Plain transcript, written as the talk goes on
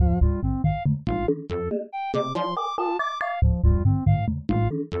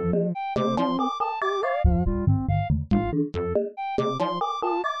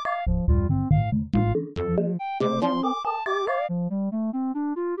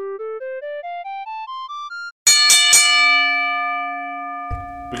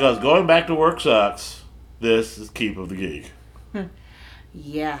Because going back to work sucks. This is Keep of the Geek.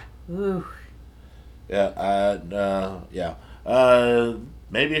 Yeah. Ooh. Yeah.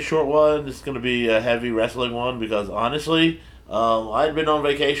 Maybe a short one. It's going to be a heavy wrestling one because honestly, I had been on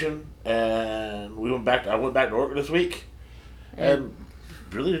vacation and I went back to work this week and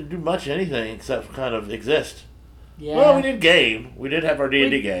really didn't do much anything except kind of exist. Yeah. Well, we did game. We did have our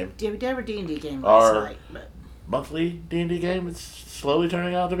D&D game. Yeah, we did our D&D game last night. But Monthly D&D game. It's slowly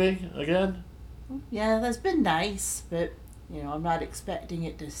turning out to be again. yeah, that's been nice, but I'm not expecting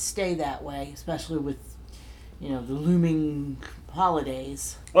it to stay that way, especially with the looming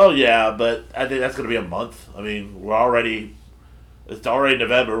holidays. Well, yeah, but I think that's going to be a month. I mean, it's already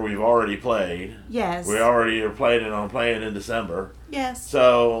November. We've already played. Yes. We already are playing in December. Yes.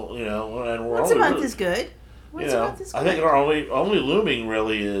 So, and we're Once only a month is good. Once a month is good. I think our only looming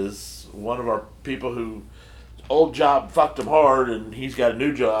really is one of our people who old job fucked him hard, and he's got a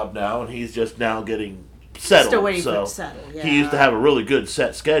new job now, and he's just now getting settled. Still waiting for it to settle, yeah. He used to have a really good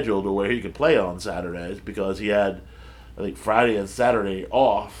set schedule to where he could play on Saturdays because he had, I think, Friday and Saturday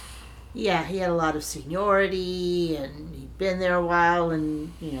off. Yeah, he had a lot of seniority, and he'd been there a while,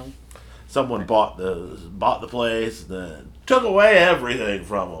 and someone bought the place, and then took away everything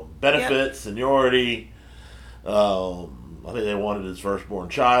from him: benefits, seniority. I think they wanted his firstborn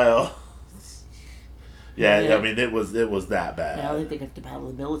child. Yeah, I mean it was that bad. Yeah, I think they have to battle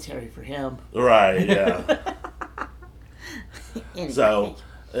the military for him. Right. Yeah. Anyway. So,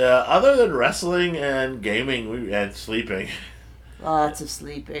 other than wrestling and gaming and sleeping. Lots of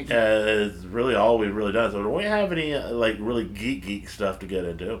sleeping. It's really all we've really done. So, do we have any really geek stuff to get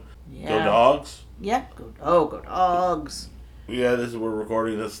into? Yeah. Go Dogs. Yeah. Go Dogs. Yeah, we're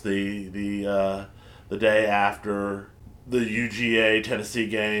recording this the day after the UGA Tennessee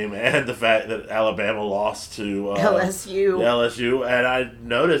game and the fact that Alabama lost to LSU, and I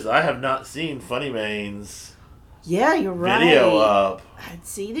noticed I have not seen Funny Main's you're right. video up. I hadn't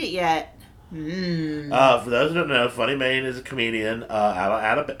seen it yet. For those who don't know, Funny Main is a comedian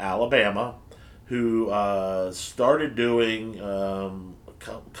out of Alabama who started doing a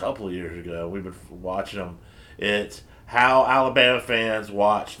couple of years ago. We've been watching him. It's how Alabama fans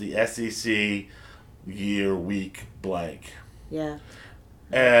watch the SEC week blank. Yeah.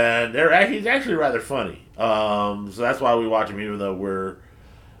 And he's actually rather funny. So that's why we watch him, even though we're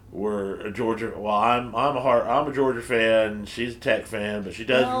a Georgia. Well, I'm a Georgia fan. She's a Tech fan, but she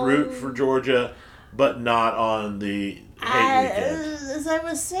does root for Georgia, but not on the hate weekend. As I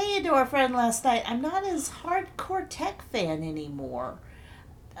was saying to our friend last night, I'm not as hardcore Tech fan anymore.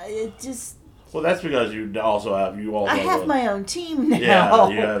 It just. Well, that's because you also have I have my own team now.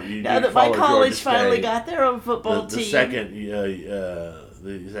 Yeah, you now that my college finally got their own football team. The second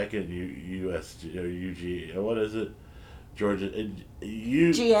UG. What is it? Georgia.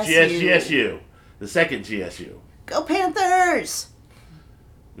 GSU. The second GSU. Go Panthers!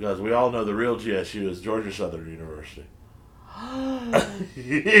 Because we all know the real GSU is Georgia Southern University.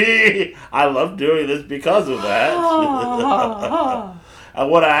 I love doing this because of that. And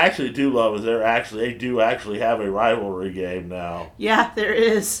what I actually do love is they do actually have a rivalry game now. Yeah, there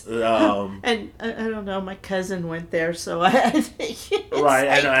is. And I don't know, my cousin went there, so I think right.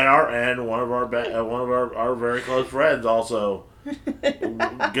 And one of our very close friends also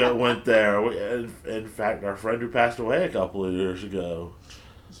went there. In fact, our friend who passed away a couple of years ago,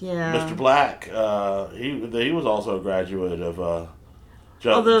 Mr. Black, he was also a graduate of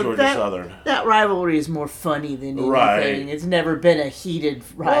Georgia Southern. That rivalry is more funny than anything. Right. It's never been a heated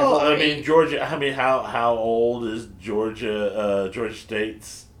rivalry. Well, I mean, Georgia. I mean, how old is Georgia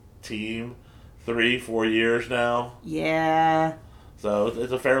State's team? 3-4 years now. Yeah. So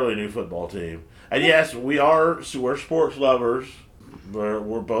it's a fairly new football team. And yes, we're sports lovers. We're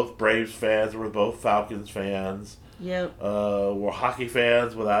both Braves fans. We're both Falcons fans. Yep. We're hockey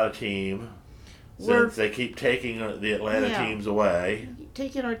fans without a team. Since they keep taking the Atlanta teams away.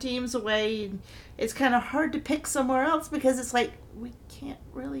 Taking our teams away, and it's kind of hard to pick somewhere else because it's like we can't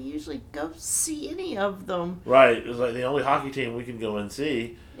really usually go see any of them. Right. It's like the only hockey team we can go and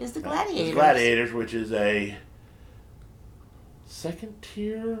see is the Gladiators. The Gladiators, which is a second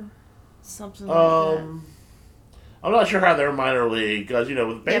tier? Something like that. I'm not sure how they're minor league, because,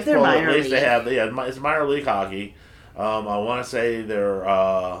 with baseball, at least they have, it's minor league hockey. I want to say they're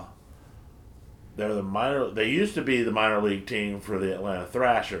the minor. They used to be the minor league team for the Atlanta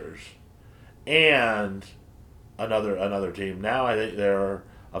Thrashers, and another team. Now I think they're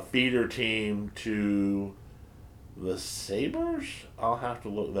a feeder team to the Sabres. I'll have to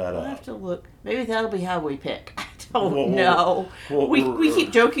look that up. I'll have to look. Maybe that'll be how we pick. I don't know. We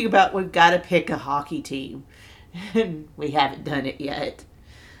keep joking about we've got to pick a hockey team, and we haven't done it yet.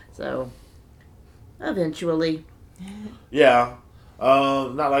 So, eventually. Yeah.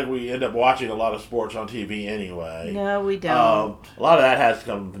 Not like we end up watching a lot of sports on TV anyway. No, we don't. A lot of that has to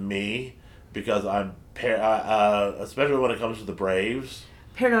come to me because I'm, especially when it comes to the Braves.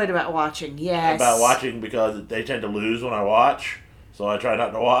 Paranoid about watching, yes. About watching because they tend to lose when I watch, so I try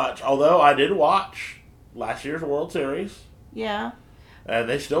not to watch. Although I did watch last year's World Series. Yeah. And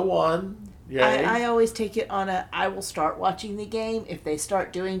they still won. Yay. I always take it on I will start watching the game. If they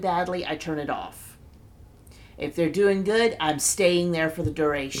start doing badly, I turn it off. If they're doing good, I'm staying there for the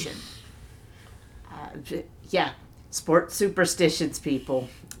duration. Yeah. Sports superstitions, people.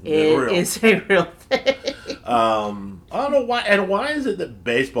 It is a real thing. I don't know why. And why is it that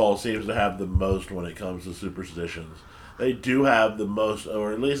baseball seems to have the most when it comes to superstitions? They do have the most,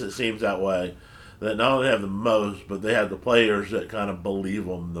 or at least it seems that way. That not only have the most, but they have the players that kind of believe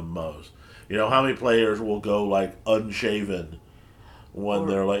them the most. You know, how many players will go like unshaven when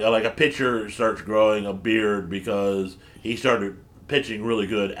they're like a pitcher starts growing a beard because he started pitching really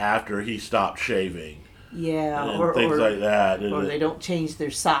good after he stopped shaving. Yeah, and things like that. Or they don't change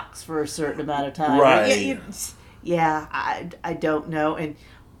their socks for a certain amount of time. Right. Yeah, I don't know. And,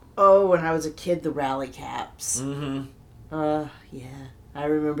 when I was a kid, the rally caps. Mm-hmm. Yeah. I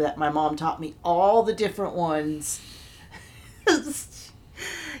remember that. My mom taught me all the different ones.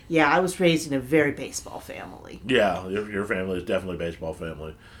 Yeah, I was raised in a very baseball family. Yeah, your family is definitely a baseball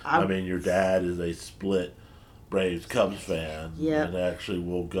family. I mean, your dad is a split Braves Cubs fan. Yep. And actually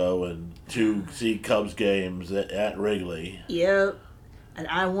will go to see Cubs games at Wrigley. Yep. And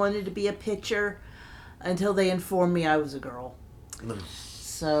I wanted to be a pitcher until they informed me I was a girl.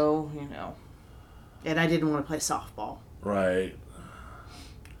 So, and I didn't want to play softball. Right.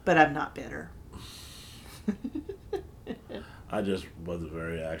 But I'm not bitter. I just wasn't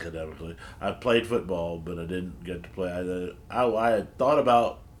very academically. I played football, but I didn't get to play. I had thought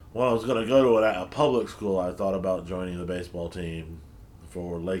about, when I was going to go to a public school, I thought about joining the baseball team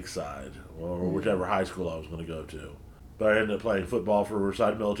for Lakeside, or whichever high school I was going to go to. But I ended up playing football for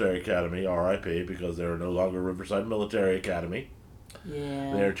Riverside Military Academy, RIP, because they're no longer Riverside Military Academy.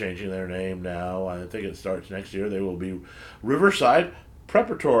 Yeah. They're changing their name now. I think it starts next year. They will be Riverside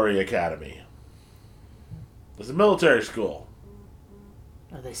Preparatory Academy. It's a military school.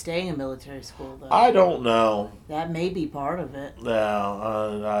 Are they staying in military school, though? I don't know. That may be part of it.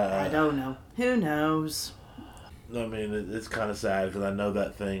 No, I don't know. Who knows? I mean, it's kind of sad because I know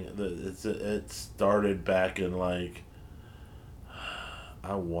that thing. It started back in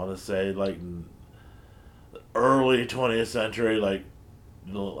I want to say early 20th century, and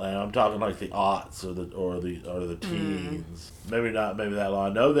I'm talking like the aughts or the teens. Maybe not. Maybe that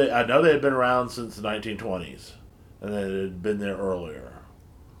long. I know they had been around since the 1920s, and they had been there earlier.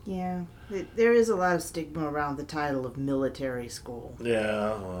 Yeah, there is a lot of stigma around the title of military school.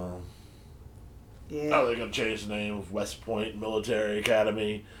 Yeah, well. Yeah. Oh, they're going to change the name of West Point Military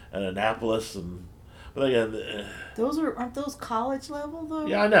Academy and Annapolis, but again, aren't those college level though?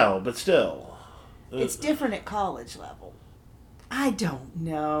 Yeah, I know, but still, it's different at college level. I don't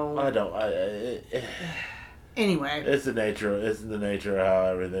know. Anyway, it's the nature of how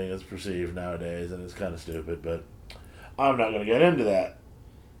everything is perceived nowadays, and it's kind of stupid. But I'm not going to get into that.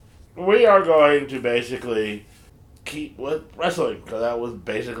 We are going to basically keep with wrestling because that was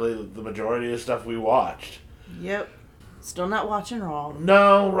basically the majority of stuff we watched. Yep. Still not watching Raw.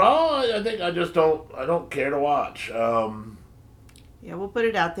 No, Raw. I think I just don't. I don't care to watch. Yeah, we'll put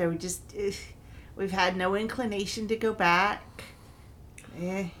it out there. We've had no inclination to go back.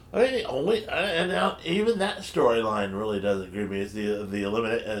 I think now even that storyline really doesn't agree with me. It's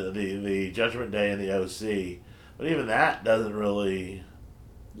the Judgment Day and the OC, but even that doesn't really.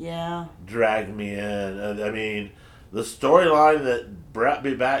 Yeah. Drag me in. I mean, the storyline that brought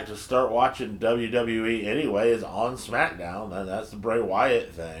me back to start watching WWE anyway is on SmackDown, and that's the Bray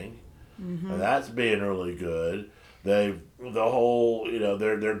Wyatt thing, and that's being really good. They're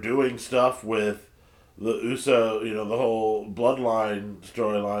doing stuff with the Uso, the whole Bloodline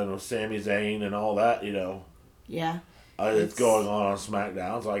storyline with Sami Zayn and all that, Yeah. It's going on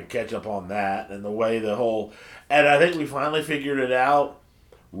SmackDown, so I catch up on that and the way and I think we finally figured it out.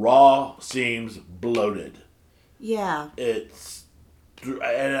 Raw seems bloated. Yeah. It's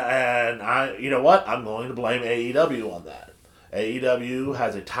and I what? I'm going to blame AEW on that. AEW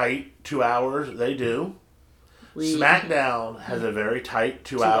has a tight 2 hours. They do. SmackDown has a very tight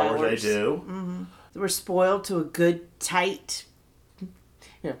 2 hours. They do. Mm-hmm. We're spoiled to a good tight.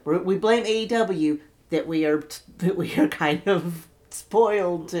 We blame AEW that we are kind of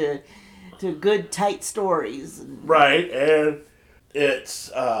spoiled to good tight stories. Right, and it's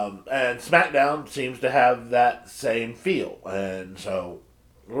and SmackDown seems to have that same feel, and so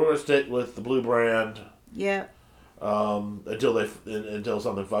we're gonna stick with the blue brand. Yeah. Until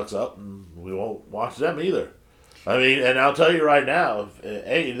something fucks up, and we won't watch them either. I mean, and I'll tell you right now,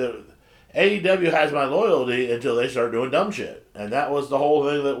 AEW has my loyalty until they start doing dumb shit, and that was the whole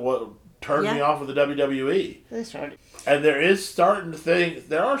thing that turned me off of the WWE. They started, and there are certain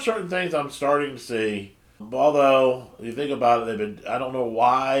things I'm starting to see. Although you think about it, I don't know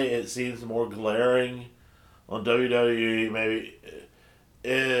why it seems more glaring on WWE. Maybe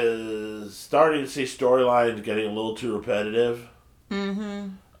is starting to see storylines getting a little too repetitive. Mm-hmm.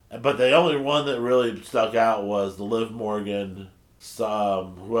 But the only one that really stuck out was the Liv Morgan,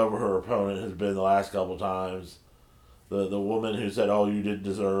 whoever her opponent has been the last couple times. The woman who said, "Oh, you didn't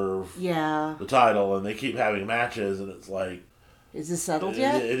deserve the title," and they keep having matches, and it's like, is this settled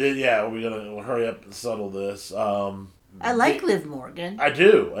yet? Yeah, we're gonna hurry up and settle this. I like Liv Morgan. I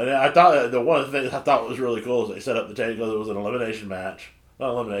do, and I thought one of the things I thought was really cool is they set up the table because it was an elimination match.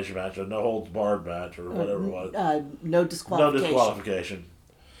 Not elimination match, a no holds barred match or whatever it was. No disqualification. No disqualification.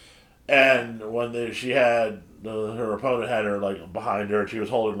 And when she had her opponent had her like behind her, and she was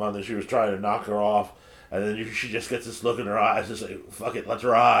holding one, and she was trying to knock her off, and then she just gets this look in her eyes, and say, "Fuck it, let's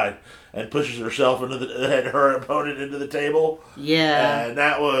ride," and pushes herself and her opponent into the table. Yeah. And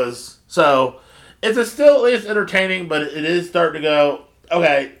that was it's still at least entertaining, but it is starting to go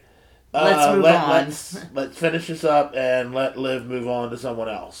okay. Let's move on. Let's finish this up and let Liv move on to someone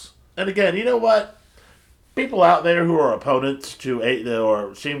else. And again, you know what? People out there who are opponents to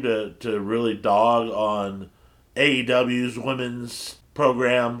or seem to really dog on AEW's women's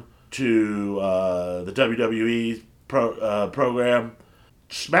program to the WWE program,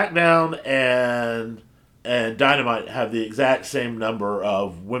 SmackDown and Dynamite have the exact same number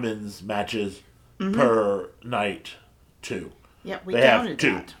of women's matches per night too. Yep, we counted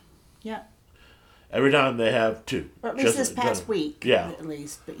that. Yeah. Every time they have two. Or at least this past week. Yeah. At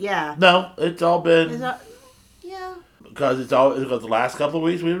least. But yeah. No, it's all been... yeah. Because the last couple of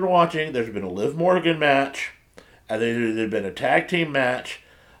weeks we've been watching, there's been a Liv Morgan match, and there's been a tag team match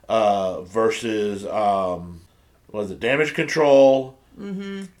versus, Damage Control,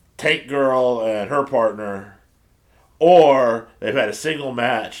 Tank Girl and her partner, or they've had a single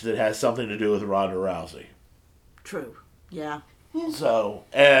match that has something to do with Ronda Rousey. True. Yeah. So,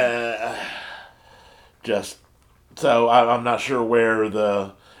 I'm not sure where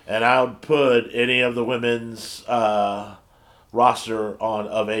and I would put any of the women's roster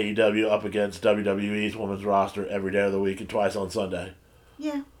of AEW up against WWE's women's roster every day of the week and twice on Sunday.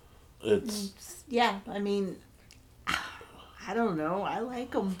 Yeah. Yeah, I mean, I don't know. I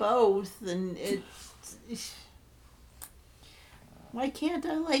like them both, and why can't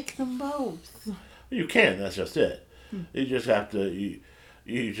I like them both? You can. That's just it. You just have to.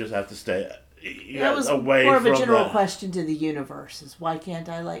 You just have to stay. That was away more of a from general question to the universe: is why can't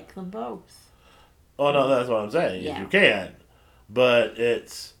I like them both? Oh no, that's what I'm saying. Yeah. You can, but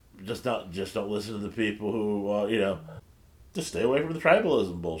it's just not. Just don't listen to the people who just stay away from the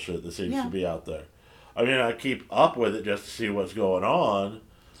tribalism bullshit that seems to be out there. I mean, I keep up with it just to see what's going on,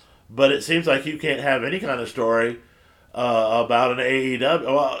 but it seems like you can't have any kind of story about an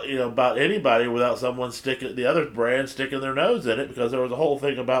AEW, about anybody without someone the other brand sticking their nose in it, because there was a whole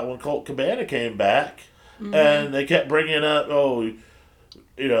thing about when Colt Cabana came back, and they kept bringing up,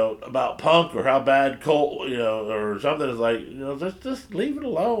 about Punk or how bad Colt, or something. It's like, just leave it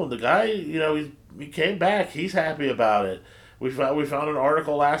alone. The guy, he came back. He's happy about it. We found an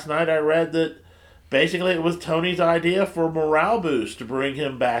article last night I read that basically it was Tony's idea for a morale boost to bring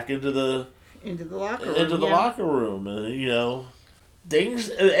him back into the locker room. Locker room, and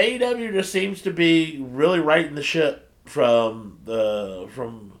AEW just seems to be really righting the ship from it,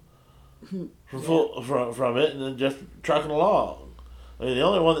 and then just trucking along. I mean, the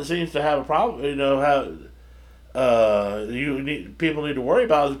only one that seems to have a problem, people need to worry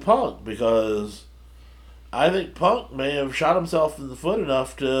about is Punk, because I think Punk may have shot himself in the foot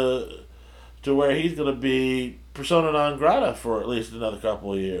enough to where he's going to be persona non grata for at least another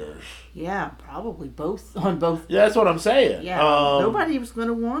couple of years. Yeah, probably on both. Yeah, that's what I'm saying. Yeah, nobody was going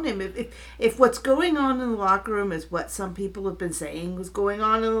to want him. If what's going on in the locker room is what some people have been saying was going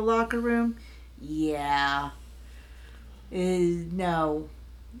on in the locker room, yeah. No.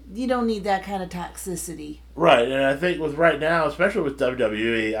 You don't need that kind of toxicity. Right, and I think right now, especially with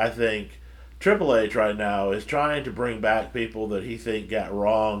WWE, I think Triple H right now is trying to bring back people that he think got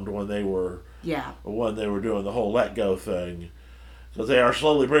wronged when they were doing the whole let go thing. Because they are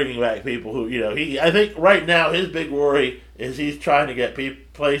slowly bringing back people who, I think right now his big worry is he's trying to get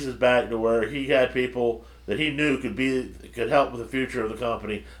places back to where he had people that he knew could help with the future of the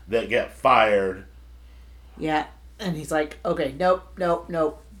company that get fired. Yeah. And he's like, okay, nope,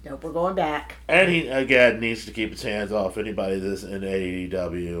 we're going back. And he, again, needs to keep his hands off anybody that's in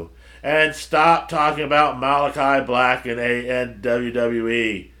AEW. And stop talking about Malachi Black and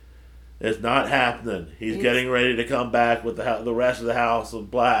WWE. It's not happening. He's getting ready to come back with the rest of the House of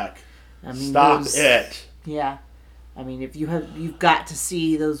Black. I mean, stop it. Yeah. I mean, if you've got to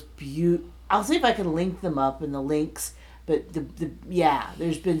see those I'll see if I can link them up in the links. But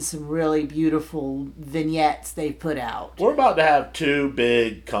there's been some really beautiful vignettes they've put out. We're about to have 2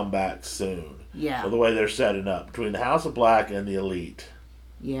 big comebacks soon. Yeah. For the way they're setting up between the House of Black and the Elite.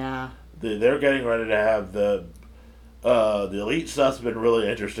 Yeah. They're getting ready to have the Elite stuff's been really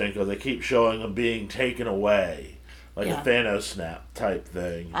interesting because they keep showing them being taken away. Like a Thanos snap type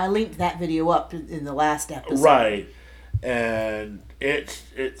thing. I linked that video up in the last episode. Right. And it's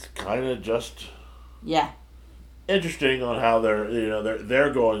kind of just... Yeah. Interesting on how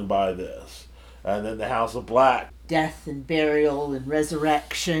they're going by this, and then the House of Black, death and burial and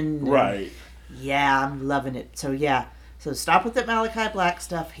resurrection, right? Yeah, I'm loving it. So stop with that Malachi Black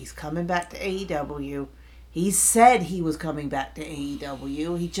stuff. He's coming back to AEW. He said he was coming back to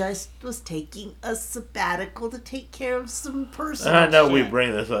AEW. He just was taking a sabbatical to take care of some personal I know shit. We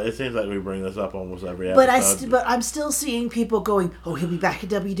bring this up. It seems like we bring this up almost every episode. But I'm still seeing people going, "Oh, he'll be back at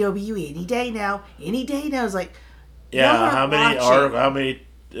WWE any day now. Any day now." It's like. Yeah, how many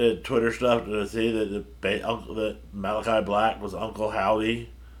Twitter stuff did I see that Malachi Black was Uncle Howdy?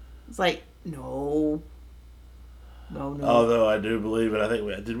 It's like, no. Although I do believe it. I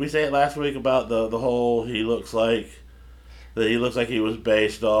think did we say it last week about the whole he looks like he was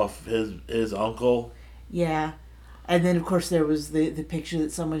based off his uncle? Yeah. And then, of course, there was the picture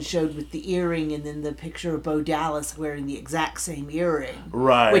that someone showed with the earring, and then the picture of Bo Dallas wearing the exact same earring.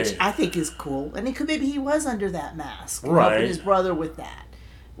 Right. Which I think is cool. And maybe he was under that mask. Right. Helping his brother with that.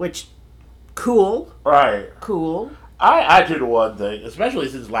 Which, cool. Right. Cool. I do the one thing, especially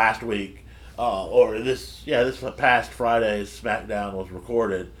since last week, this past Friday's SmackDown was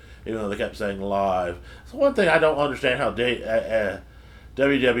recorded, even though they kept saying live. So one thing I don't understand how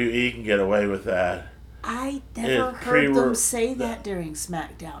WWE can get away with that. I never heard them say that during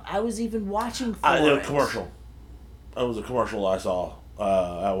SmackDown. I was even watching for it. It was a commercial. It was a commercial I saw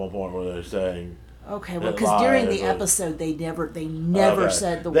at one point where they were saying. Okay, well, because during the episode they never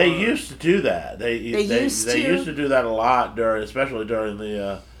said the word. They used to do that. They used to do that a lot especially during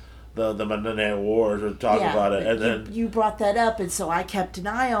the Monday Night Wars or talk about it, and then you brought that up, and so I kept an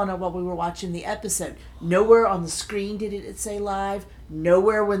eye on it while we were watching the episode. Nowhere on the screen did it say live.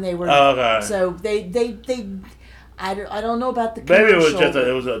 Nowhere when they were. Okay. So they I don't know about the commercial. Maybe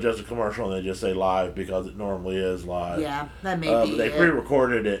it was just a commercial and they just say live because it normally is live. Yeah, that may be. They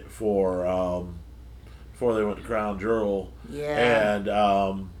pre-recorded it for before they went to Crown Jewel. Yeah. And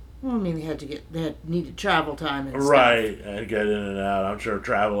well, I mean, they needed travel time and right, stuff. and get in and out. I'm sure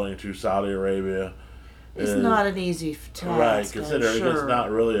traveling to Saudi Arabia is not an easy task. Right, considering it's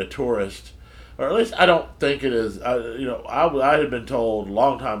not really a tourist. Or at least I don't think it is. I had been told a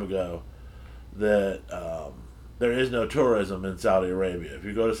long time ago that there is no tourism in Saudi Arabia. If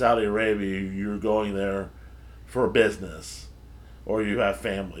you go to Saudi Arabia, you're going there for business, or you have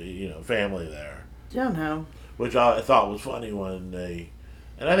family there. Don't know. Which I thought was funny when they,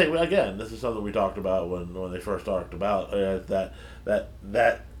 and I think again this is something we talked about when they first talked about that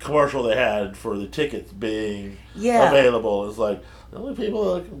commercial they had for the tickets being available. It's like, the only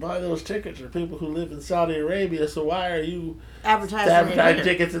people that can buy those tickets are people who live in Saudi Arabia, so why are you advertising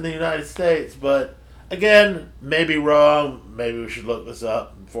tickets in the United States? But again, maybe wrong. Maybe we should look this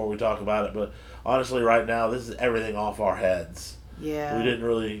up before we talk about it. But honestly, right now, this is everything off our heads. Yeah. We didn't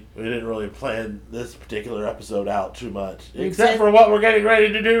really plan this particular episode out too much. Except for what we're getting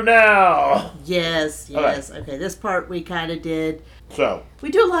ready to do now. Yes. Okay, this part we kind of did. So.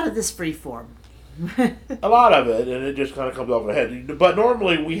 We do a lot of this freeform. A lot of it, and it just kind of comes off the head. But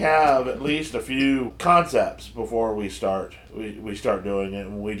normally we have at least a few concepts before we start. We start doing it,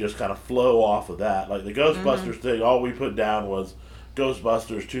 and we just kind of flow off of that. Like the Ghostbusters thing, all we put down was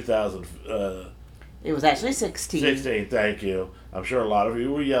Ghostbusters 2000. It was actually 16. 16, thank you. I'm sure a lot of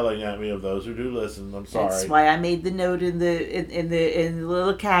you were yelling at me, of those who do listen. I'm sorry. That's why I made the note in the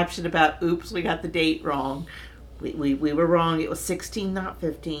little caption about, oops, we got the date wrong. We were wrong. It was 16, not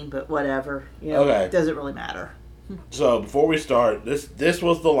 15, but whatever. Okay. It doesn't really matter. So before we start, this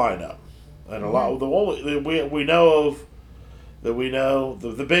was the lineup, and a lot of the one we know of that we know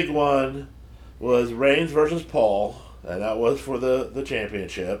the big one was Reigns versus Paul, and that was for the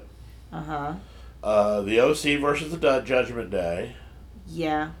championship. The OC versus the Judgment Day.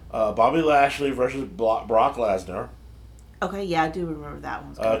 Yeah. Bobby Lashley versus Brock Lesnar. Okay, yeah, I do remember that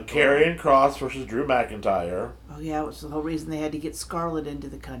one. Karrion Kross versus Drew McIntyre. Oh yeah, it was the whole reason they had to get Scarlett into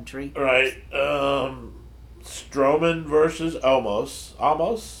the country. Right. Strowman versus Omos.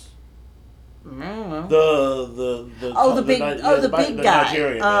 Mm-hmm. The big guy.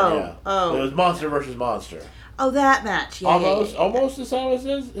 Nigerian man, yeah. It was Monster versus Monster. Oh, that match. Yeah, Almost is how his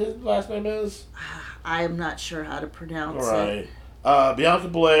last name is. I am not sure how to pronounce it. Right. Bianca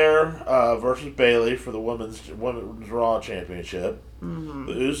Belair versus Bayley for the women's Raw Championship. Mm-hmm.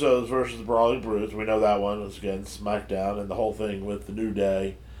 The Usos versus the Brawling Brutes. We know that one was against SmackDown, and the whole thing with the New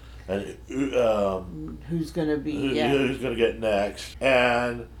Day. And who's going to be... Who's going to get next.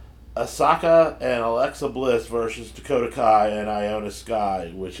 And Asaka and Alexa Bliss versus Dakota Kai and Iona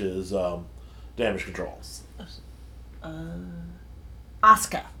Sky, which is Damage Control.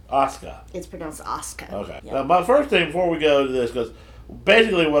 Asuka. Asuka. It's pronounced Asuka. Okay. Yep. Now, my first thing before we go to this, because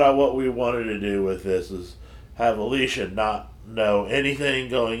basically what we wanted to do with this is have Alicia not know anything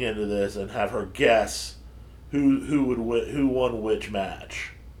going into this and have her guess who won which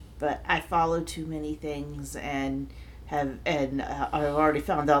match. But I follow too many things and I've already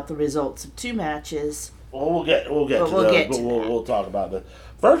found out the results of 2 matches. Well, we'll get to those, but we'll talk about that.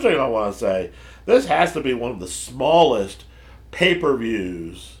 First thing I want to say, this has to be one of the smallest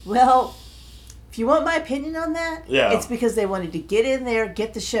pay-per-views. Well, if you want my opinion on that, yeah, it's because they wanted to get in there,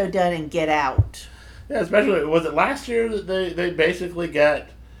 get the show done, and get out. Yeah, especially, was it last year that they basically got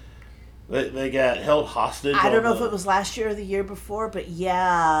held hostage? I don't know if it was last year or the year before, but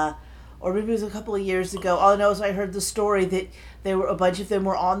yeah. Or maybe it was a couple of years ago. All I know is I heard the story that a bunch of them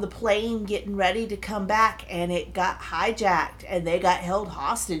were on the plane getting ready to come back, and it got hijacked, and they got held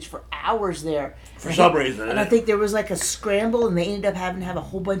hostage for hours there. For some reason. And I think there was like a scramble, and they ended up having to have a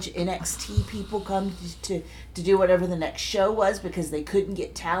whole bunch of NXT people come to do whatever the next show was because they couldn't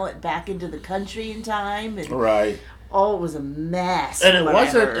get talent back into the country in time. And right. Oh, it was a mess. And it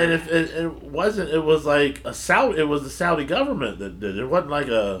wasn't. And it wasn't. It was like a Saudi. It was the Saudi government that did it. It wasn't like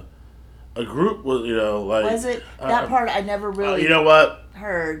a group was, like... Was it? That part I never really... You know what?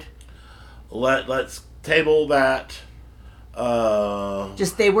 Heard. Let's table that.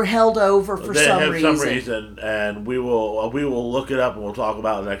 Just they were held over for some reason. Some reason, and we will look it up and we'll talk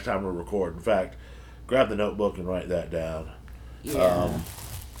about it next time we record. In fact, grab the notebook and write that down. Yeah.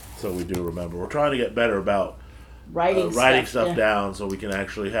 So we do remember. We're trying to get better about writing stuff down so we can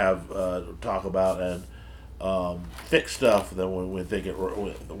actually have talk about and fix stuff than when we think it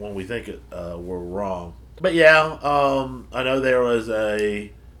we're wrong. But yeah, I know there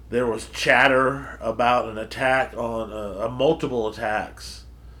was chatter about an attack on multiple attacks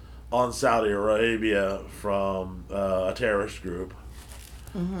on Saudi Arabia from a terrorist group.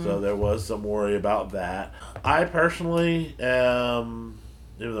 Mm-hmm. So there was some worry about that. I personally am,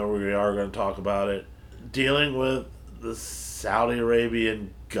 even though we are going to talk about it, dealing with the Saudi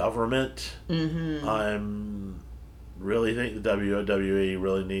Arabian government. Mm-hmm. I'm really think the WWE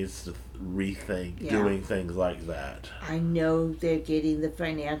really needs to rethink doing things like that. I know they're getting the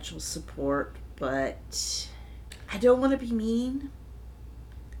financial support, but I don't want to be mean.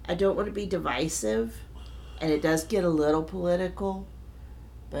 I don't want to be divisive, and it does get a little political,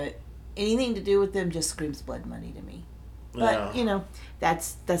 but anything to do with them just screams blood money to me. But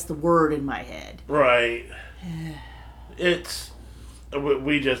that's the word in my head. Right.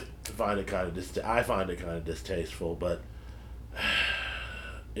 We just find it kind of I find it kind of distasteful, but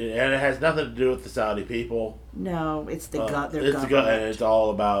and it has nothing to do with the Saudi people. No, it's their government. And it's all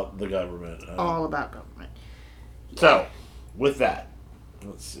about the government. All about government. So, with that,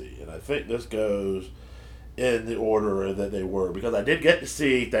 let's see, and I think this goes in the order that they were, because I did get to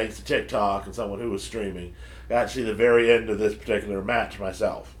see, thanks to TikTok and someone who was streaming, got to see the very end of this particular match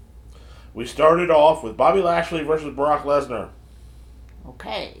myself. We started off with Bobby Lashley versus Brock Lesnar.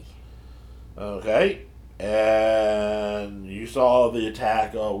 Okay. And you saw the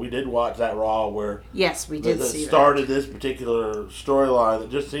attack. Oh, we did watch that Raw where... Yes, we did see that. Started this particular storyline that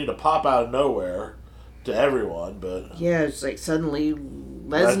just seemed to pop out of nowhere to everyone, but... Yeah, it's like suddenly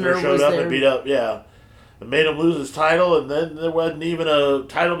Lesnar showed up and beat up, and made him lose his title, and then there wasn't even a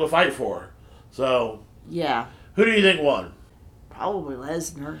title to fight for. So... Yeah. Who do you think won? Probably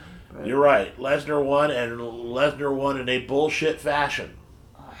Lesnar. But... You're right. Lesnar won, and Lesnar won in a bullshit fashion.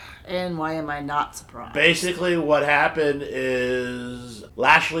 And why am I not surprised? Basically, what happened is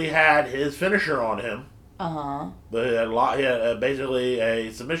Lashley had his finisher on him. Uh-huh. He had basically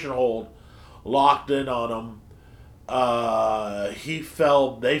a submission hold locked in on him.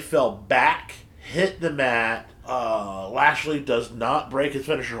 They fell back, hit the mat. Lashley does not break his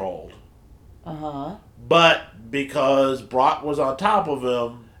finisher hold. Uh-huh. But because Brock was on top of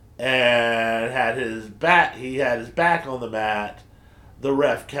him and had his back. He had his back on the mat. The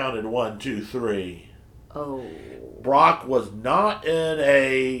ref counted 1, 2, 3. Oh. Brock was not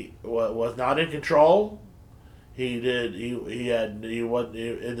in control. He wasn't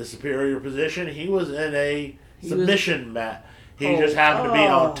in the superior position. He was in a submission mat. He just happened to be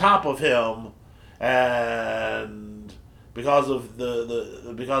on top of him, and because of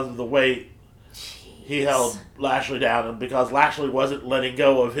the weight, he held Lashley down, and because Lashley wasn't letting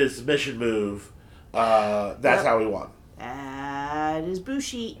go of his submission move, that's how he won. That is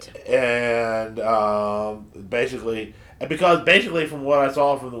bullshit. And basically from what I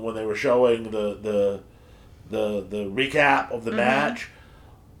saw from when they were showing the recap of the match,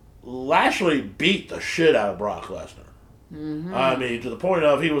 Lashley beat the shit out of Brock Lesnar. Mm-hmm. I mean, to the point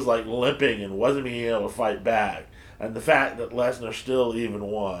of he was like limping and wasn't being able to fight back. And the fact that Lesnar still even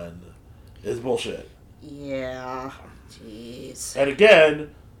won is bullshit. Yeah. Jeez. And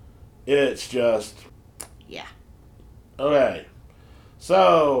again, it's just... Yeah. Okay.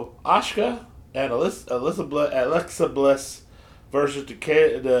 So, Asuka and Alexa Bliss versus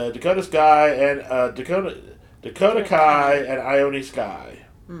Dakota Sky and Dakota Kai and Ione Sky.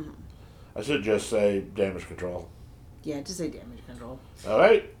 Mm-hmm. I should just say Damage Control. Yeah, just say Damage Control. All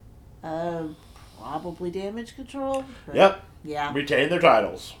right. Probably Damage Control. Yep. Yeah. Retain their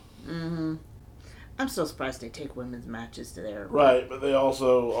titles. Mm-hmm. I'm still surprised they take women's matches to their... Right, but they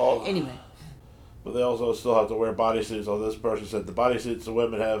also... Anyway. But they also still have to wear bodysuits. Although this person said the bodysuits the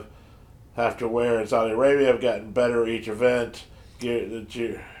women have to wear in Saudi Arabia have gotten better each event.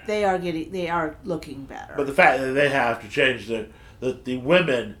 They are looking better. But the fact that they have to change the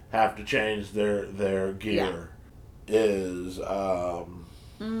women have to change their gear is okay.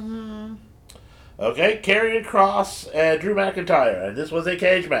 Karrion Kross and Drew McIntyre, and this was a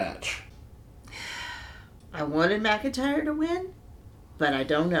cage match. I wanted McIntyre to win, but I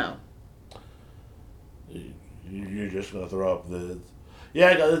don't know. You're just gonna throw up the...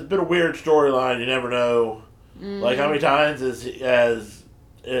 Yeah, it's been a weird storyline. You never know. Mm-hmm. Like how many times on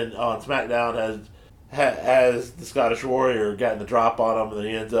SmackDown has the Scottish Warrior gotten the drop on him, and then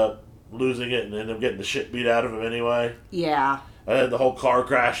he ends up losing it and end up getting the shit beat out of him anyway. Yeah. And then the whole car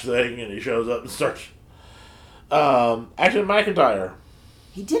crash thing, and he shows up and starts... Actually, McIntyre.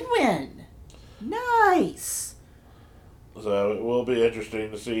 He did win. Nice. So it will be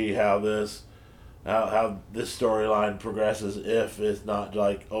interesting to see how this storyline progresses if it's not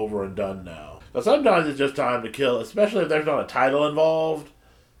like over and done now. But sometimes it's just time to kill, especially if there's not a title involved.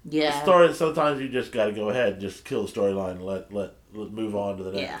 Yeah. Sometimes you just got to go ahead and just kill the storyline and let move on to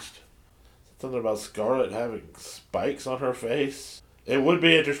the next. Yeah. Something about Scarlett having spikes on her face. It would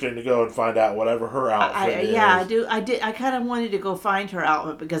be interesting to go and find out whatever her outfit is. Yeah, I do. I kind of wanted to go find her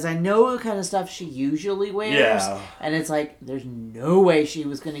outfit because I know the kind of stuff she usually wears. Yeah. And it's like, there's no way she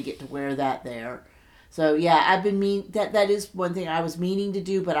was going to get to wear that there. So, yeah, I've been that is one thing I was meaning to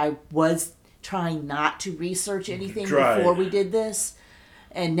do, but I was trying not to research anything before we did this.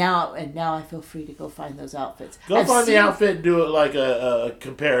 And now I feel free to go find those outfits. Find the outfit and do it like a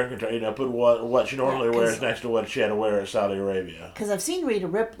compare and contrast. Put what she normally wears next to what she had to wear at Saudi Arabia. Because I've seen Rhea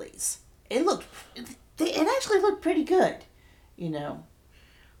Ripley's. It actually looked pretty good,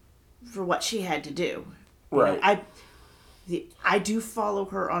 for what she had to do. Right. I do follow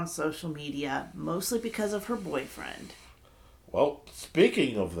her on social media, mostly because of her boyfriend. Well,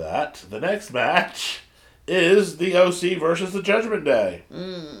 speaking of that, the next match is the OC versus the Judgment Day.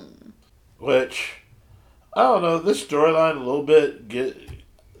 Which, I don't know, this storyline a little bit,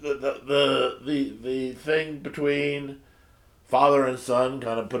 the thing between father and son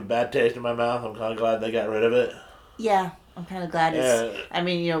kind of put a bad taste in my mouth. I'm kind of glad they got rid of it. Yeah, I'm kind of glad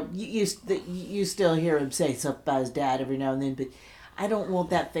you still hear him say something about his dad every now and then, but I don't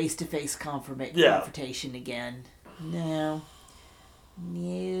want that face-to-face confrontation again. No,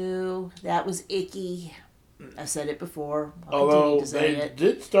 that was icky. I've said it before. Although they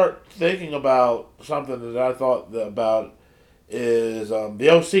did start thinking about something that I thought about is the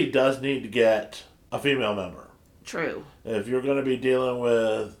OC does need to get a female member. True. If you're going to be dealing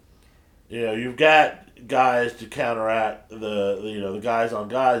with, you've got guys to counteract the guys on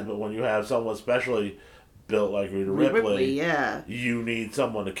guys, but when you have someone specially built like Rhea Ripley, yeah, you need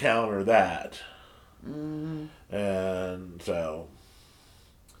someone to counter that. Mm-hmm. And so...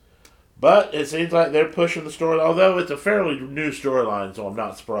 But it seems like they're pushing the story, although it's a fairly new storyline, so I'm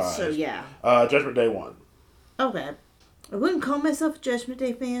not surprised. So, yeah. Judgment Day 1. Okay. I wouldn't call myself a Judgment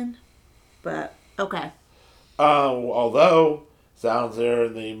Day fan, but okay. Although, sounds there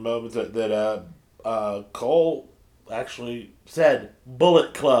in the moment that Cole actually said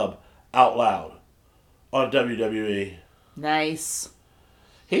Bullet Club out loud on WWE. Nice.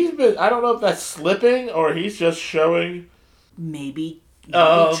 He's been, I don't know if that's slipping or he's just showing. Maybe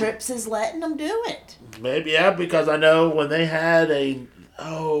Trips is letting him do it. Maybe, yeah, because I know when they had I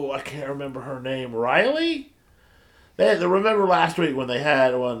can't remember her name, Riley? Remember last week when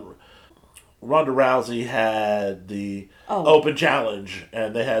Ronda Rousey had the open challenge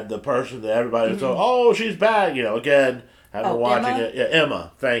and they had the person that everybody was saying, she's back, again, having watching Emma? it. Yeah,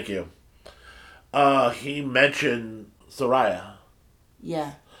 Emma, thank you. He mentioned Saraya.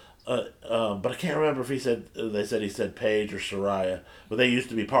 Yeah. But I can't remember if he said Paige or Saraya, but they used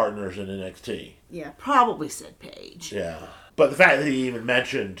to be partners in NXT. Yeah, probably said Paige. Yeah. But the fact that he even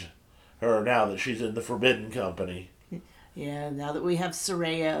mentioned her now that she's in the Forbidden Company. Yeah, now that we have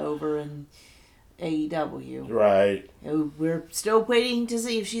Saraya over in AEW. Right. We're still waiting to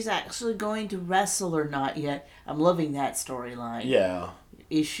see if she's actually going to wrestle or not yet. I'm loving that storyline. Yeah.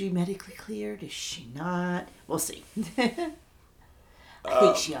 Is she medically cleared? Is she not? We'll see. I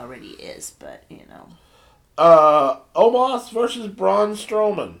think she already is, but, Omos versus Braun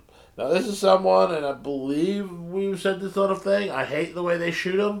Strowman. Now, this is someone, and I believe we've said this sort of thing, I hate the way they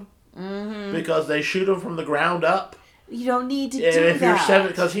shoot him. Mm-hmm. Because they shoot him from the ground up. You don't need to do that.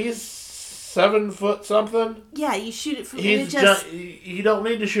 Because he's 7 foot something. Yeah, you shoot it from... You don't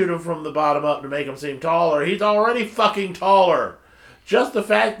need to shoot him from the bottom up to make him seem taller. He's already fucking taller. Just the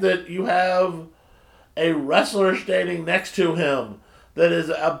fact that you have a wrestler standing next to him that is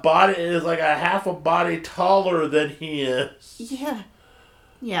like a half a body taller than he is. Yeah.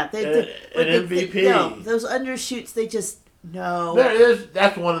 Yeah. An MVP. Those undershoots, they just... No.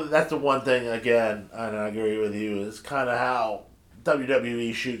 That's the one thing, again, and I agree with you, is kind of how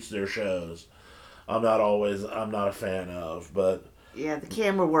WWE shoots their shows. I'm not a fan of, but... Yeah, the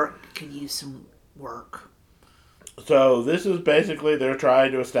camera work could use some work. So this is basically they're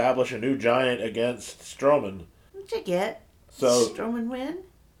trying to establish a new giant against Strowman. What'd you get? So Strowman win?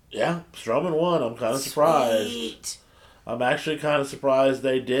 Yeah, Strowman won. I'm kind of surprised. Sweet. I'm actually kind of surprised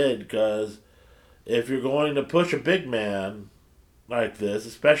they did, because if you're going to push a big man like this,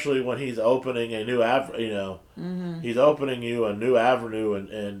 especially when he's opening a new he's opening you a new avenue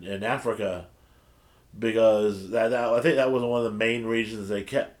in Africa, because I think that was one of the main reasons they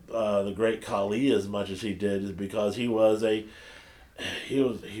kept the Great Khali as much as he did, is because he was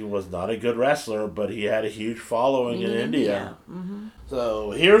not a good wrestler, but he had a huge following in India. Mm-hmm.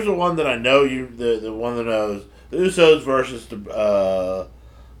 So here's the one that I know the one that knows: the Usos versus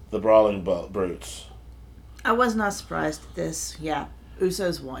the Brawling Brutes. I was not surprised at this. Yeah,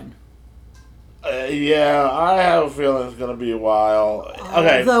 Usos won. Yeah, I have a feeling it's going to be a while.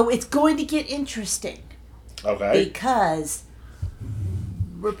 Okay. Although it's going to get interesting. Okay. Because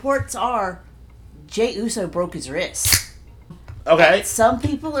reports are Jey Uso broke his wrist. Okay. But some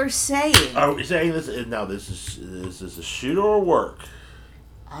people are saying... Are we saying this... Now, this is a shoot or work?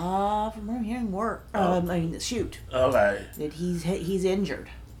 From what I'm hearing, work. Shoot. Okay. That he's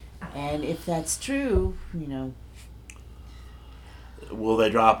injured. And if that's true, Will they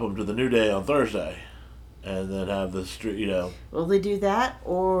drop him to the New Day on Thursday? And then have the street, Will they do that?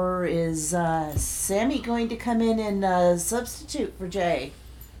 Or is Sammy going to come in and substitute for Jay?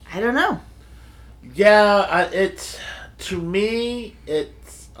 I don't know. Yeah, to me,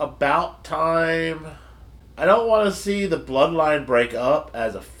 it's about time. I don't want to see the Bloodline break up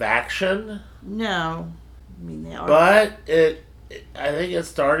as a faction. No. I mean, they are. But I think it's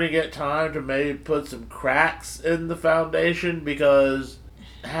starting to get time to maybe put some cracks in the foundation, because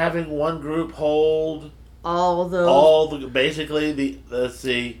having one group hold basically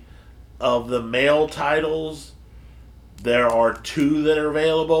of the male titles, there are 2 that are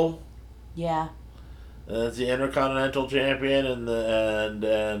available. Yeah. That's the Intercontinental Champion and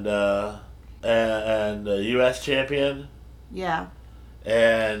the U.S. Champion. Yeah.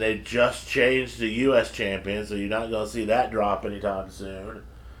 And they just changed the U.S. Champion, so you're not going to see that drop anytime soon.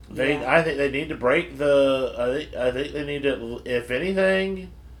 I think they need to break I think they need to, if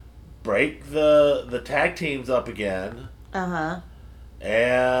anything, break the tag teams up again. Uh-huh.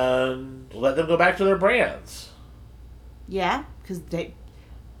 And let them go back to their brands. Yeah, because they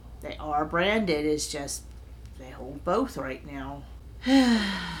are branded. It's just they hold both right now.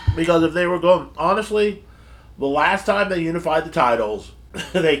 Because if they were going... Honestly... The last time they unified the titles,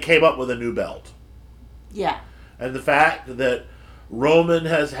 they came up with a new belt. Yeah. And the fact that Roman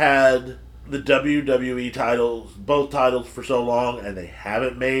has had the WWE titles, both titles, for so long, and they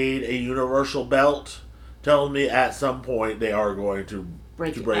haven't made a universal belt, tells me at some point they are going to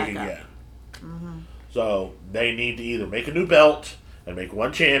break again. Mm-hmm. So they need to either make a new belt and make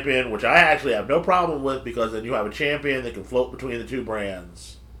one champion, which I actually have no problem with, because then you have a champion that can float between the 2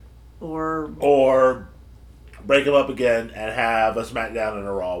 brands. Or break them up again, and have a SmackDown and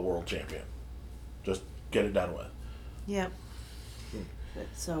a Raw World Champion. Just get it done with. Yep.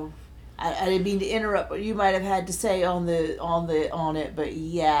 So, I didn't mean to interrupt, but you might have had to say on it. But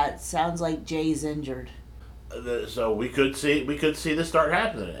yeah, it sounds like Jay's injured. So we could see this start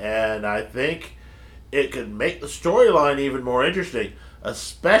happening, and I think it could make the storyline even more interesting,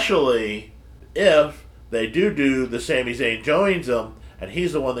 especially if they do the Sami Zayn joins him, and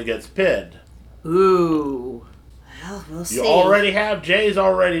he's the one that gets pinned. Ooh. Well, we'll see. You already have Jay's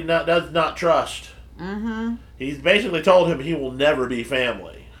already does not trust. Mm-hmm. He's basically told him he will never be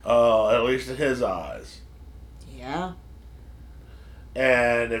family, at least in his eyes. Yeah.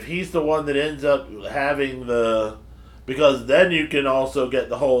 And if he's the one that ends up having because then you can also get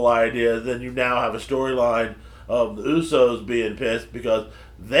the whole idea, then you now have a storyline of the Usos being pissed because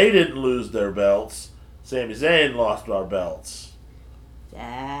they didn't lose their belts. Sami Zayn lost our belts.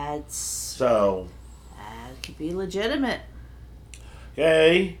 That could be legitimate.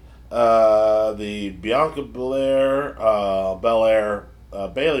 Okay. The Bianca Belair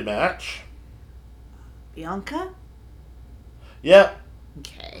Bayley match. Bianca? Yep.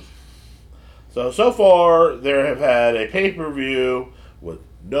 Okay. So far, there have had a pay-per-view with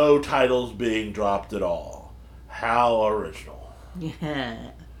no titles being dropped at all. How original.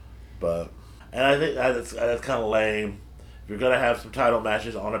 Yeah. And I think that's kind of lame. If you're going to have some title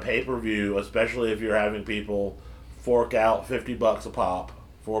matches on a pay-per-view, especially if you're having people fork out $50 a pop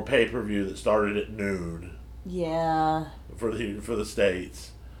for a pay-per-view that started at noon. Yeah. For the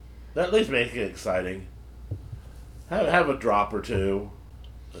States. That at least makes it exciting. Have a drop or two.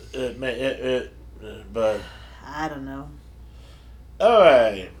 But I don't know.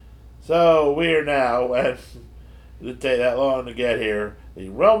 Alright. So we are now at, it didn't take that long to get here, the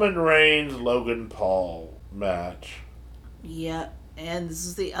Roman Reigns Logan Paul match. Yeah, and this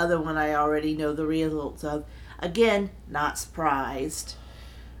is the other one I already know the results of. Again, not surprised.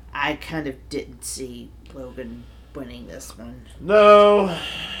 I kind of didn't see Logan winning this one. No,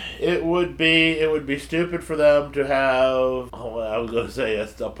 it would be stupid for them to have, I was going to say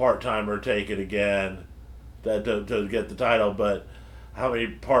a part-timer take it again to get the title, but how many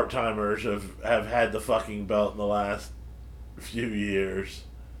part-timers have had the fucking belt in the last few years?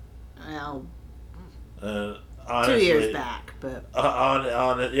 Well, honestly, 2 years back, but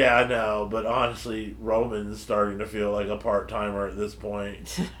yeah, I know, but honestly, Roman's starting to feel like a part-timer at this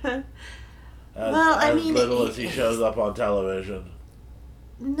point. As little as he shows up on television.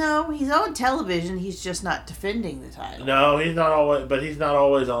 No, he's on television. He's just not defending the title. No, he's not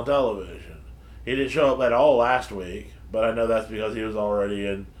always on television. He didn't show up at all last week, but I know that's because he was already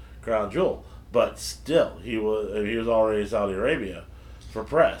in Crown Jewel. But still, he was already in Saudi Arabia for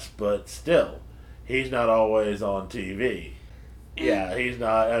press. But still, he's not always on TV. Yeah, he's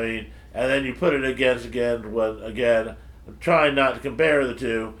not. I mean, and then you put it again. I'm trying not to compare the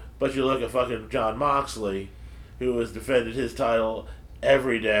two, but you look at fucking Jon Moxley, who has defended his title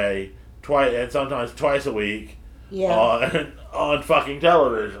every day, twice and sometimes twice a week, on fucking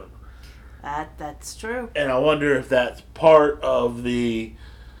television. That's true. And I wonder if that's part of the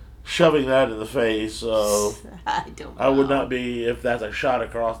shoving that in the face. I don't know. I would not be if that's a shot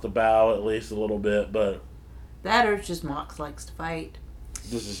across the bow, at least a little bit, but that or just Mox likes to fight.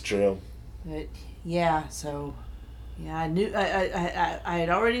 This is true. But yeah, so yeah, I knew I had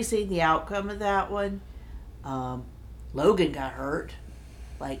already seen the outcome of that one. Logan got hurt,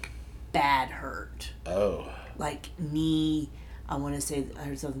 like bad hurt. Oh. Like knee. I want to say I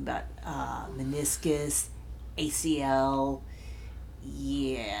heard something about meniscus, ACL.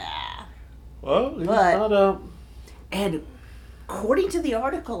 Yeah. Well, he's not up. And according to the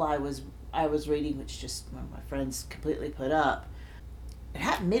article I was reading, which just one of my friends completely put up, it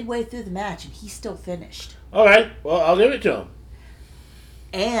happened midway through the match, and he still finished. All right. Well, I'll give it to him.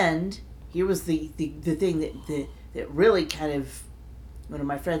 And here was the thing that really kind of, one of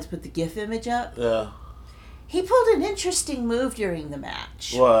my friends put the GIF image up. Yeah. He pulled an interesting move during the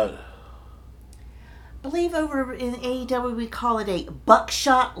match. What? I believe over in AEW we call it a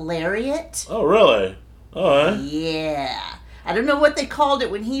buckshot lariat. Oh, really? All right. Yeah. I don't know what they called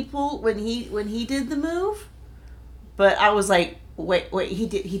it when he did the move, but I was like, wait, he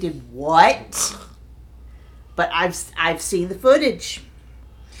did what? But I've seen the footage,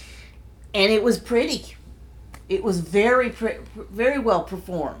 and it was pretty. It was very well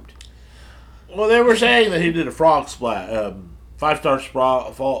performed. Well, they were saying that he did a frog splash, 5-star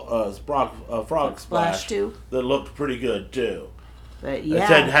frog splash too. That looked pretty good too. But yeah, it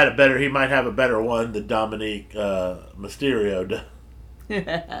said he might have a better one than Dominic Mysterio.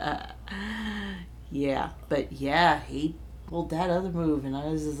 Yeah, but yeah, he pulled that other move, and I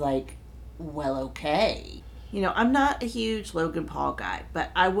was just like, well, okay. I'm not a huge Logan Paul guy,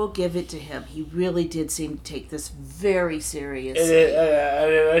 but I will give it to him. He really did seem to take this very seriously.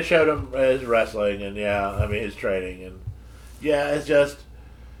 I showed him his wrestling and his training and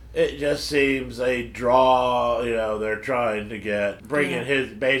it just seems a draw. They're trying to bring in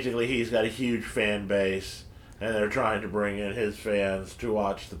his. Basically, he's got a huge fan base, and they're trying to bring in his fans to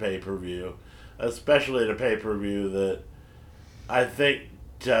watch the pay-per-view, especially the pay-per-view that I think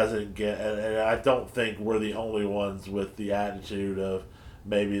doesn't get. And I don't think we're the only ones with the attitude of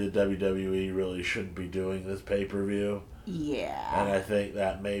maybe the WWE really shouldn't be doing this pay-per-view. Yeah. And I think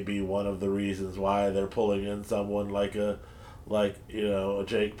that may be one of the reasons why they're pulling in someone like a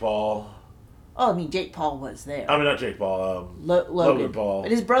Jake Paul. Oh, I mean, Jake Paul was there. I mean, not Jake Paul. Logan Paul.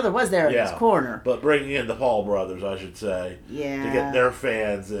 But his brother was there in his corner. But bringing in the Paul brothers, I should say. Yeah. To get their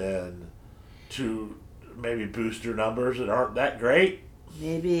fans in to maybe boost their numbers that aren't that great.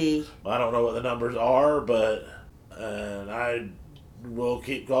 Maybe. I don't know what the numbers are, but I will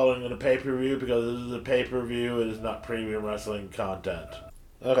keep calling it a pay-per-view because this is a pay-per-view. It is not premium wrestling content.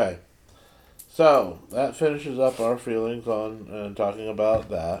 Okay. So, that finishes up our feelings on talking about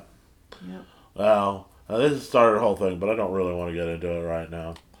that. Yep. Well, this has started the whole thing, but I don't really want to get into it right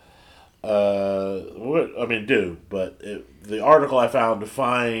now. But the article I found to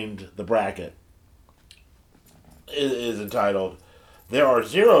find the bracket is entitled, "There are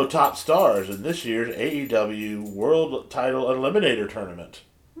 0 top stars in this year's AEW World Title Eliminator Tournament."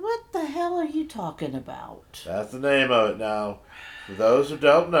 What the hell are you talking about? That's the name of it now. For those who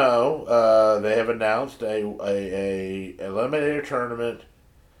don't know, they have announced a Eliminator Tournament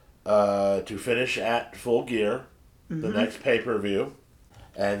to finish at Full Gear, the next pay-per-view.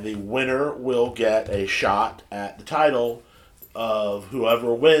 And the winner will get a shot at the title of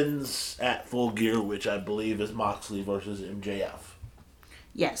whoever wins at Full Gear, which I believe is Moxley versus MJF.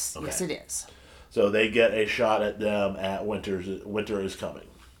 Yes, okay. Yes it is. So they get a shot at them at Winter is Coming.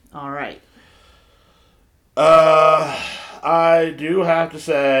 All right. I do have to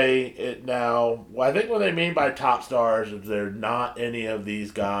say it now. I think what they mean by top stars is they're not any of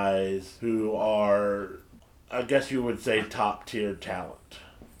these guys who are, I guess you would say, top tier talent.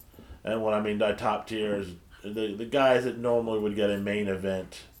 And what I mean by top tier is the guys that normally would get a main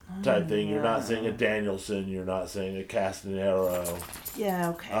event type thing. You're not seeing a Danielson. You're not seeing a Castanero. Yeah,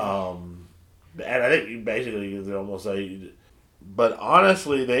 okay. And I think basically you could almost say, but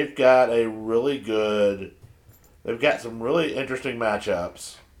honestly, they've got some really interesting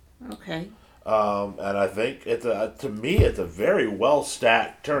matchups. Okay. And I think to me, it's a very well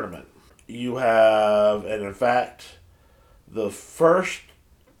stacked tournament. You have, and in fact, the first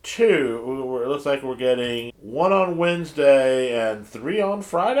 2, it looks like we're getting 1 on Wednesday and 3 on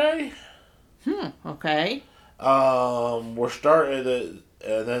Friday. Okay. We're starting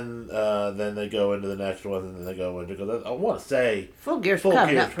and then they go into the next one, and then they go into, because I want to say Full Gear's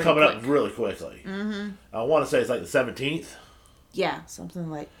coming up really quickly. Mm-hmm. I want to say it's like the 17th. Yeah, something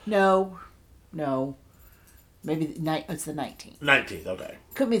like no, maybe it's the 19th. 19th, okay.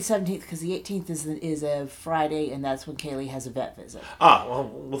 Could be the 17th because the 18th is a Friday, and that's when Kaylee has a vet visit.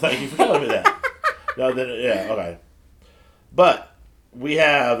 Well, thank you for telling me that. No, then okay. But we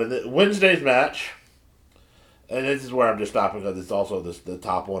have Wednesday's match. And this is where I'm just stopping because it's also the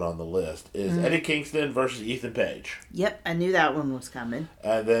top one on the list, is Eddie Kingston versus Ethan Page. Yep, I knew that one was coming.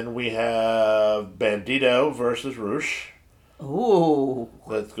 And then we have Bandito versus Rush. Ooh.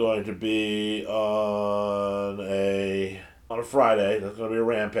 That's going to be on a Friday. That's going to be a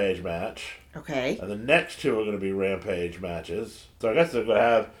Rampage match. Okay. And the next 2 are going to be Rampage matches. So I guess they're going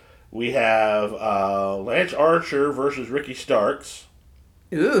to we have Lance Archer versus Ricky Starks.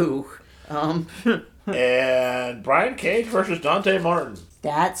 Ooh. And Brian Cage versus Dante Martin.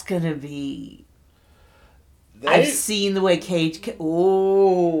 That's going to be... I've seen the way Cage...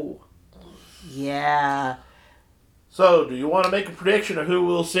 Oh. Yeah. So, do you want to make a prediction of who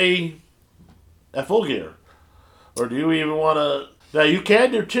we'll see at Full Gear? Or do you even want to... Now, you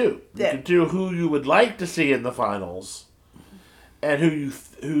can do 2. You can do who you would like to see in the finals, and who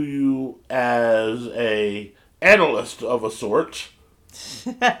you as a analyst of a sort...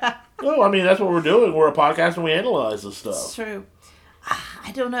 No, I mean, that's what we're doing. We're a podcast and we analyze this stuff. It's true.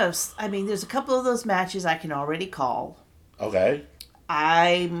 I don't know. I mean, there's a couple of those matches I can already call. Okay.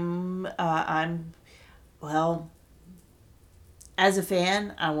 Well, as a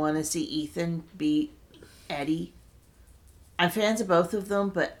fan, I want to see Ethan beat Eddie. I'm fans of both of them,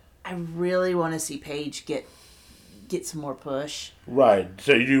 but I really want to see Paige get some more push. Right.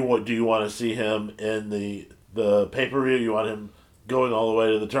 So do you want to see him in the pay-per-view? You want him going all the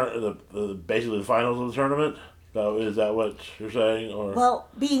way to the basically the finals of the tournament? So is that what you're saying? Or well,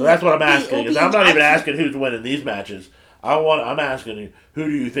 that's what I'm asking. Because I'm not even asking who's winning these matches. I'm asking you, who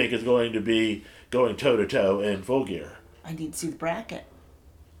do you think is going to be going toe to toe in Full Gear? I need to see the bracket.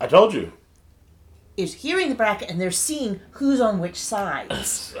 I told you. Is hearing the bracket and they're seeing who's on which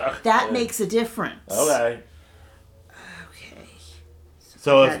sides. That makes a difference. Okay. Okay.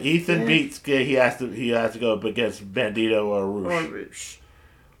 So if Ethan beats, he has to go up against Bandito or Rush.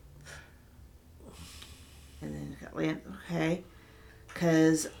 And then got Lance. Okay.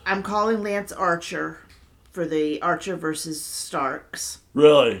 Because I'm calling Lance Archer for the Archer versus Starks.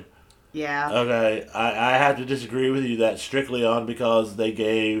 Really? Yeah. Okay. I have to disagree with you. That's strictly on because they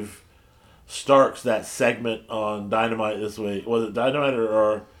gave Starks that segment on Dynamite this week. Was it Dynamite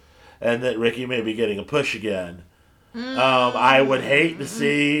or and that Ricky may be getting a push again. I would hate to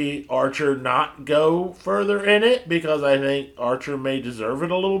see Archer not go further in it because I think Archer may deserve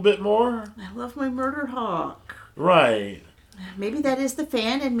it a little bit more. I love my Murder Hawk. Right. Maybe that is the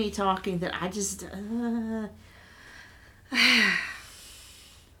fan in me talking that I just... And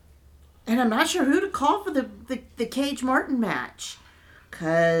I'm not sure who to call for the Cage Martin match.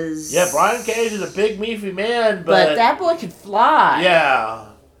 Cause... Yeah, Brian Cage is a big, meaty man, but that boy can fly. Yeah.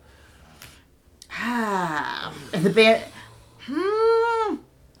 And the band...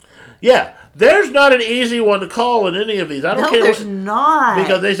 Yeah, there's not an easy one to call in any of these. I don't care. No, there's not.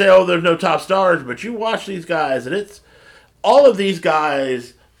 Because they say, oh, there's no top stars, but you watch these guys, and it's... All of these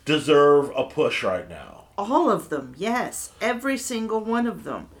guys deserve a push right now. All of them, yes. Every single one of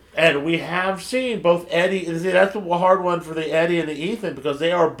them. And we have seen both Eddie... See, that's a hard one for the Eddie and the Ethan, because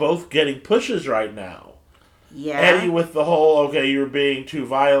they are both getting pushes right now. Yeah. Eddie with the whole, okay, you're being too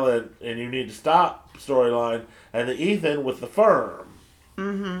violent and you need to stop storyline, and the Ethan with the firm.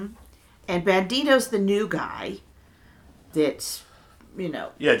 Mm-hmm. And Bandito's the new guy that,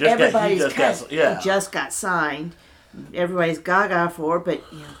 yeah, he just got signed. Everybody's gaga for, but,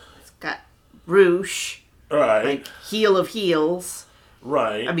 it's got Roosh. Right. Like, heel of heels.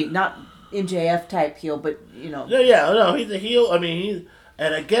 Right. I mean, not MJF type heel, but, No, he's a heel. I mean,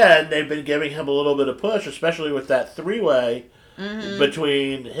 and again, they've been giving him a little bit of push, especially with that three-way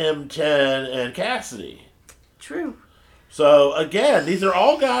between him, Ten, and Cassidy. True. So, again, these are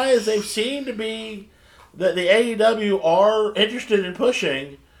all guys they seem to be, that the AEW are interested in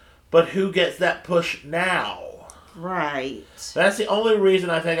pushing, but who gets that push now? Right. That's the only reason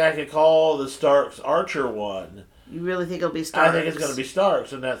I think I could call the Starks Archer one. You really think it'll be Starks? I think it's going to be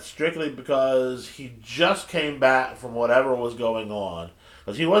Starks, and that's strictly because he just came back from whatever was going on.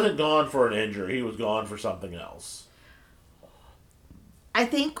 Because he wasn't gone for an injury, he was gone for something else. I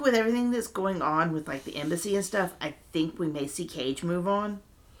think with everything that's going on with like the embassy and stuff, I think we may see Cage move on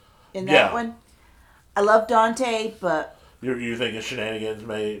in that one. I love Dante, but you think his shenanigans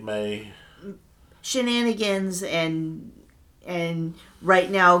may shenanigans and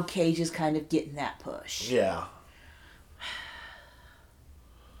right now Cage is kind of getting that push. Yeah.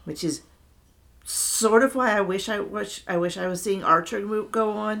 Which is sort of why I wish I was seeing Archer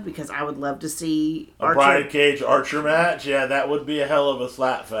go on, because I would love to see a Brian Cage Archer match. Yeah, that would be a hell of a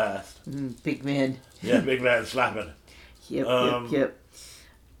slap fest. Big man. Yeah, big man slapping. Yep.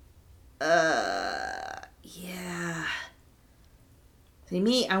 Yeah. See,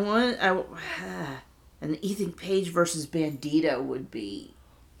 me, an Ethan Page versus Bandito would be.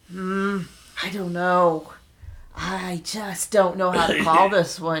 I don't know. I just don't know how to call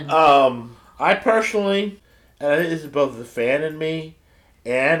this one. I personally, and I think this is both the fan in me,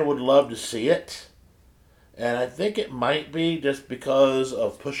 and would love to see it. And I think it might be just because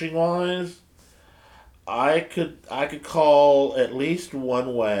of pushing wise. I could call at least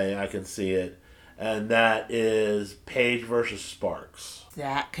one way I can see it, and that is Page versus Sparks.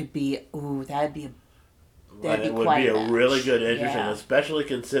 That could be. Ooh, that'd be it would be a really good, interesting, especially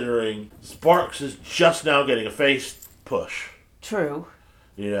considering Sparks is just now getting a face push. True.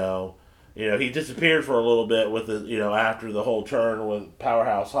 He disappeared for a little bit with after the whole turn with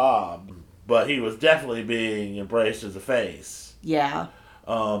Powerhouse Hobb, but he was definitely being embraced as a face. Yeah.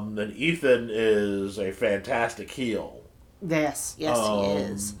 And Ethan is a fantastic heel. Yes, he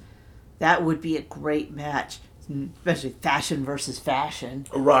is. That would be a great match, especially fashion versus fashion.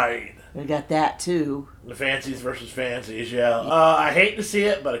 Right. We got that too. The fancies versus fancies, yeah. I hate to see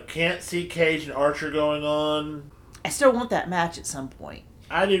it, but I can't see Cage and Archer going on. I still want that match at some point.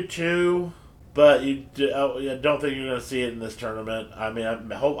 I do too, but I don't think you're going to see it in this tournament. I mean,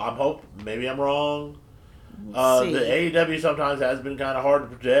 maybe I'm wrong. The AEW sometimes has been kind of hard to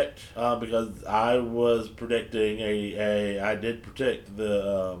predict because I was predicting I did predict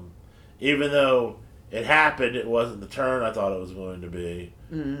the even though it happened, it wasn't the turn I thought it was going to be.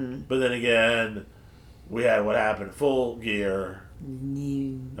 Mm-hmm. But then again, we had what happened at Full Gear.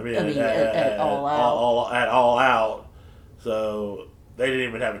 At All Out. So they didn't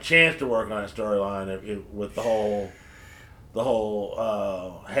even have a chance to work on that storyline with the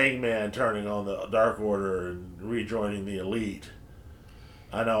whole Hangman turning on the Dark Order and rejoining the Elite.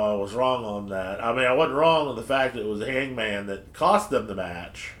 I know I was wrong on that. I mean, I wasn't wrong on the fact that it was Hangman that cost them the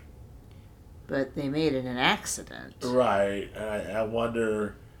match. But they made it an accident. Right. And I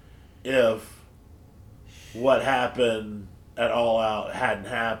wonder if what happened at All Out hadn't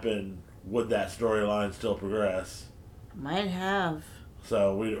happened, would that storyline still progress? Might have.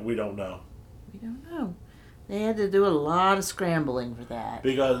 So we don't know. We don't know. They had to do a lot of scrambling for that.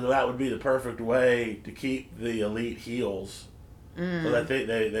 Because that would be the perfect way to keep the Elite heels. Because I think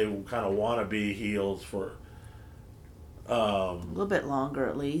they kind of want to be heels for a little bit longer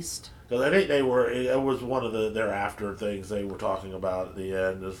at least. Because I think it was one of their after things they were talking about at the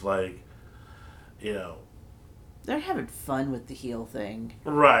end. It's like, they're having fun with the heel thing.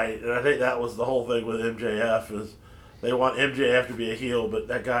 Right. And I think that was the whole thing with MJF is they want MJF to be a heel, but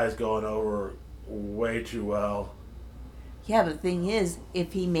that guy's going over way too well. Yeah, but the thing is,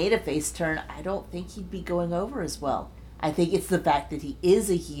 if he made a face turn, I don't think he'd be going over as well. I think it's the fact that he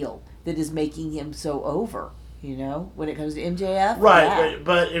is a heel that is making him so over, when it comes to MJF. Right, yeah.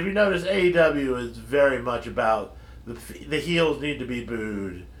 but if you notice, AEW is very much about the heels need to be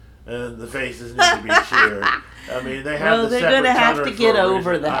booed and the faces need to be cheered. I mean, they have they're going to have to get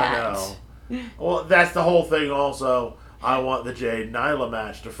over that. I know. Well, that's the whole thing also. I want the Jade Nyla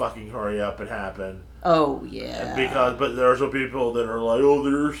match to fucking hurry up and happen. Oh, yeah. But there's some people that are like, oh,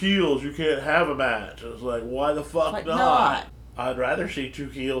 they're heels, you can't have a match. It's like, why the fuck not? I'd rather see two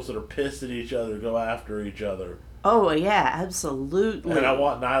heels that are pissed at each other go after each other. Oh, yeah, absolutely. And I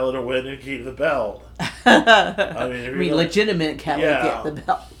want Nyla to win and keep the belt. Legitimate Kelly get the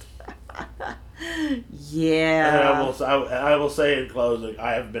belt. Yeah. And I will say in closing,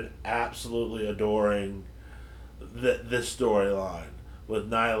 I have been absolutely adoring this storyline with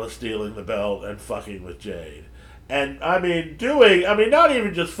Nyla stealing the belt and fucking with Jade. And, not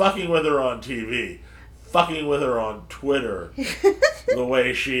even just fucking with her on TV, fucking with her on Twitter, the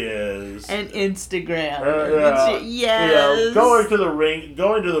way she is. And Instagram. Yes. Going to the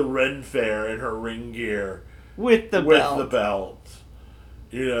Ren Fair in her ring gear. With the belt.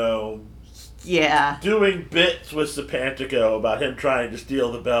 Yeah. Doing bits with Serpentico about him trying to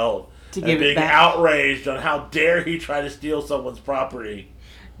steal the belt. To give being it back. Outraged on how dare he try to steal someone's property.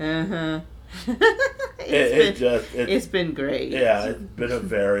 It's been great. Yeah, it's been a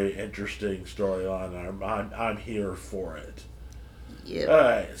very interesting storyline. I'm here for it. Yep. All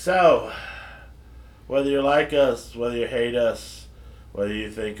right, so whether you like us, whether you hate us, whether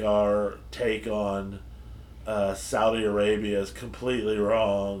you think our take on Saudi Arabia is completely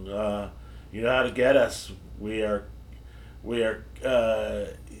wrong, you know how to get us. We are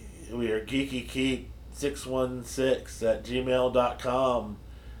geekykeep616@gmail.com,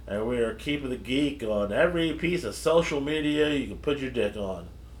 and we are keeping the geek on every piece of social media you can put your dick on.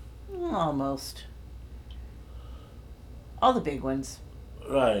 Almost. All the big ones.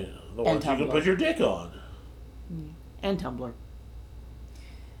 Right. The ones you can put your dick on. And Tumblr.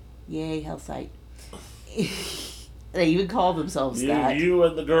 Yay, Hellsite. They even call themselves that. You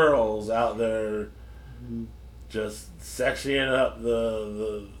and the girls out there just sexying up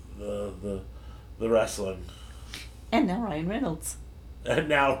the wrestling. And now Ryan Reynolds.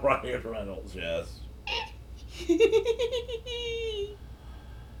 Yes.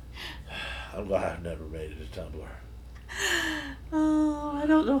 I'm glad I've never made it to Tumblr. Oh, I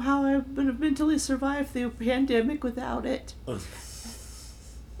don't know how I would have mentally survived the pandemic without it.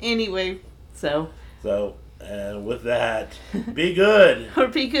 Anyway, so, and with that, be good. Or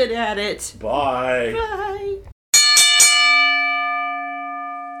be good at it. Bye. Bye.